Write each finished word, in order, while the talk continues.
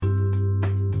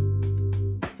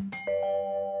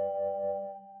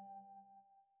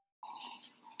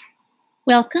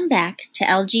Welcome back to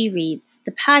LG Reads,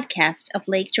 the podcast of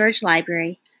Lake George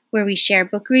Library, where we share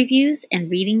book reviews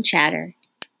and reading chatter.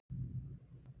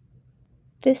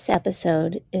 This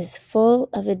episode is full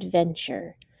of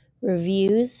adventure,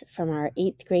 reviews from our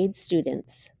 8th grade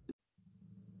students.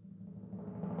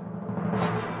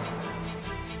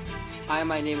 Hi,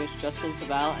 my name is Justin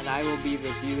Saval, and I will be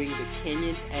reviewing The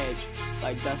Canyon's Edge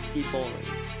by Dusty Bowling.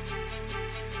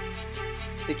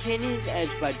 The Canyon's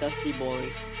Edge by Dusty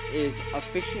Bowling is a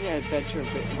fiction and adventure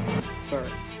written in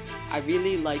verse. I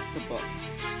really liked the book.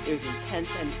 It was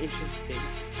intense and interesting,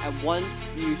 and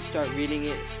once you start reading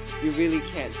it, you really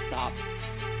can't stop.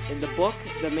 In the book,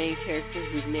 the main character,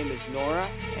 whose name is Nora,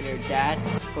 and her dad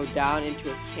go down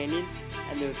into a canyon,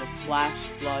 and there's a flash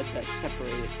flood that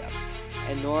separated them,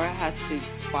 and Nora has to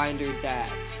find her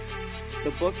dad.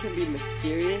 The book can be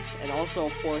mysterious and also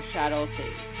foreshadow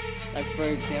things. Like, for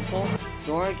example,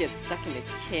 Nora gets stuck in a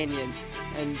canyon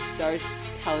and starts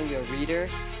telling the reader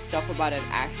stuff about an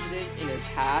accident in her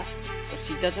past, but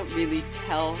she doesn't really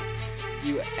tell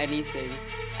you anything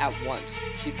at once.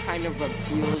 She kind of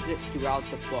reveals it throughout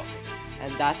the book,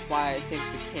 and that's why I think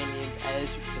The Canyon's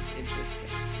Edge was interesting.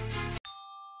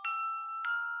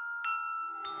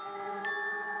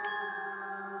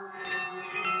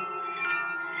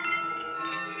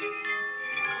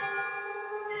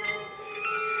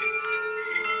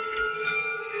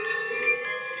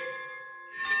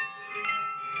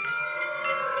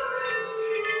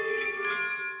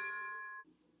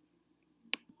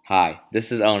 Hi,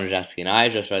 this is Owen Rajeski, and I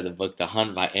just read the book The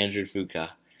Hunt by Andrew Fuqua.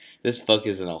 This book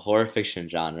is in the horror fiction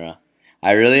genre.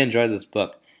 I really enjoyed this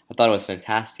book. I thought it was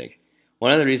fantastic.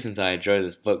 One of the reasons I enjoyed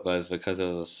this book was because it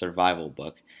was a survival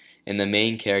book, and the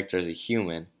main character is a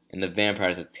human, and the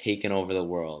vampires have taken over the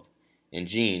world. And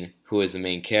Jean, who is the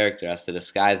main character, has to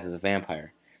disguise as a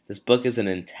vampire. This book is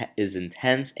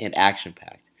intense and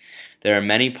action-packed. There are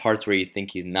many parts where you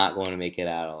think he's not going to make it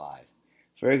out alive.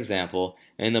 For example,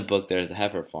 in the book there is a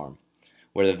heifer farm,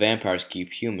 where the vampires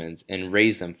keep humans and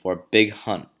raise them for a big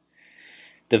hunt.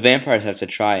 The vampires have to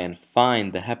try and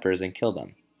find the heifers and kill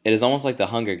them. It is almost like the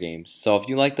Hunger Games, so if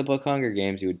you like the book Hunger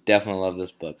Games, you would definitely love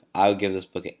this book. I would give this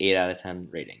book an 8 out of 10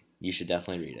 rating. You should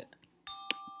definitely read it.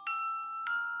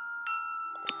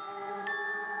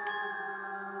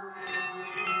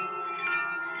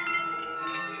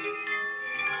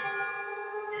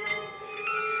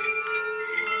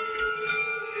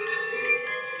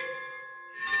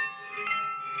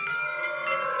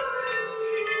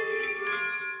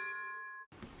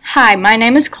 Hi, my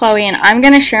name is Chloe, and I'm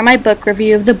going to share my book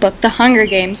review of the book The Hunger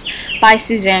Games by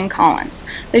Suzanne Collins.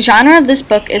 The genre of this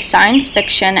book is science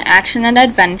fiction, action and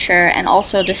adventure, and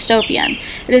also dystopian.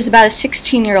 It is about a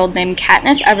 16-year-old named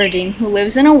Katniss Everdeen who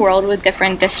lives in a world with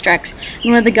different districts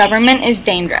and where the government is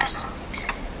dangerous.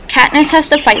 Katniss has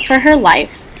to fight for her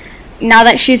life now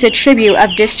that she's a tribute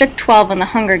of District 12 in the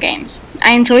Hunger Games.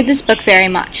 I enjoyed this book very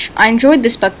much. I enjoyed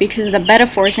this book because of the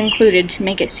metaphors included to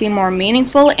make it seem more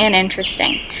meaningful and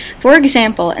interesting. For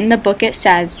example, in the book it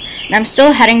says, "And I'm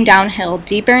still heading downhill,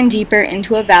 deeper and deeper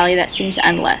into a valley that seems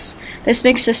endless." This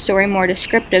makes the story more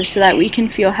descriptive so that we can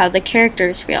feel how the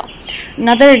characters feel.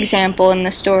 Another example in the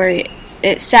story,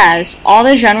 it says, "All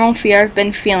the general fear I've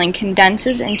been feeling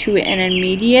condenses into an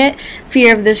immediate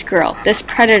fear of this girl, this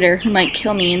predator who might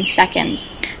kill me in seconds."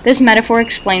 This metaphor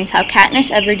explains how Katniss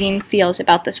Everdeen feels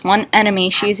about this one enemy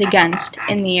she is against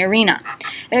in the arena.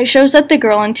 It shows that the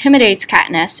girl intimidates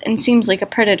Katniss and seems like a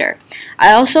predator.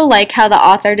 I also like how the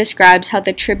author describes how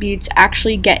the tributes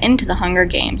actually get into the Hunger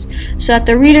Games, so that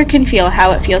the reader can feel how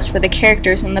it feels for the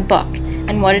characters in the book,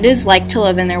 and what it is like to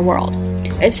live in their world.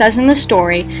 It says in the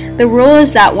story, "The rule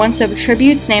is that once a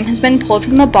tribute's name has been pulled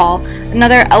from the ball,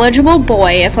 another eligible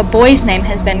boy, if a boy's name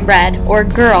has been read, or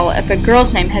girl, if a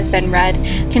girl's name has been read,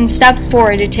 can step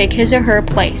forward to take his or her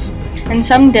place. In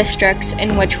some districts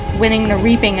in which winning the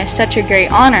reaping is such a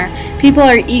great honor, people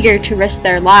are eager to risk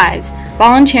their lives.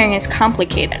 Volunteering is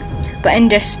complicated. But in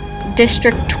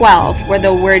District 12, where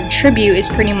the word tribute is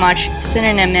pretty much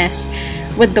synonymous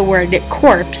with the word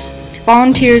corpse,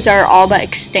 volunteers are all but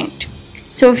extinct.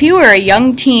 So if you are a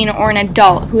young teen or an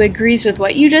adult who agrees with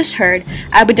what you just heard,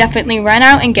 I would definitely run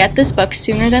out and get this book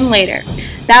sooner than later.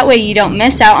 That way you don't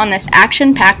miss out on this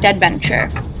action-packed adventure."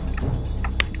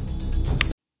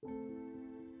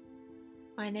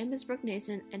 My name is Brooke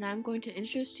Nason, and I'm going to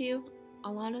introduce to you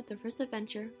Alana, the First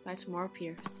Adventure by Tamora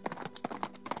Pierce.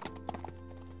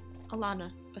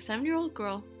 Alana, a 7-year-old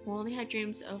girl who only had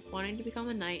dreams of wanting to become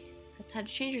a knight, has had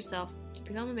to change herself to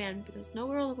become a man because no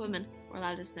girl or women were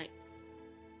allowed as knights.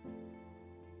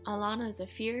 Alana is a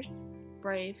fierce,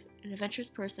 brave, and adventurous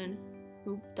person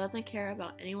who doesn't care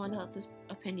about anyone else's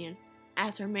opinion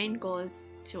as her main goal is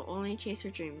to only chase her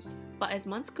dreams. But as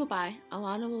months go by,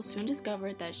 Alana will soon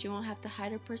discover that she won't have to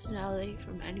hide her personality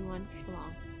from anyone for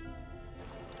long.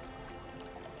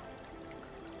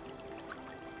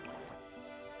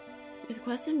 With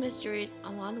quests and mysteries,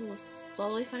 Alana will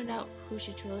slowly find out who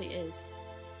she truly is.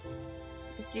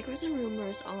 With secrets and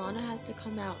rumors, Alana has to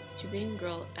come out to being a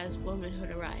girl as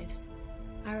womanhood arrives.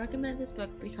 I recommend this book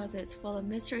because it's full of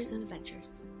mysteries and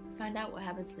adventures. Find out what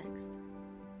happens next.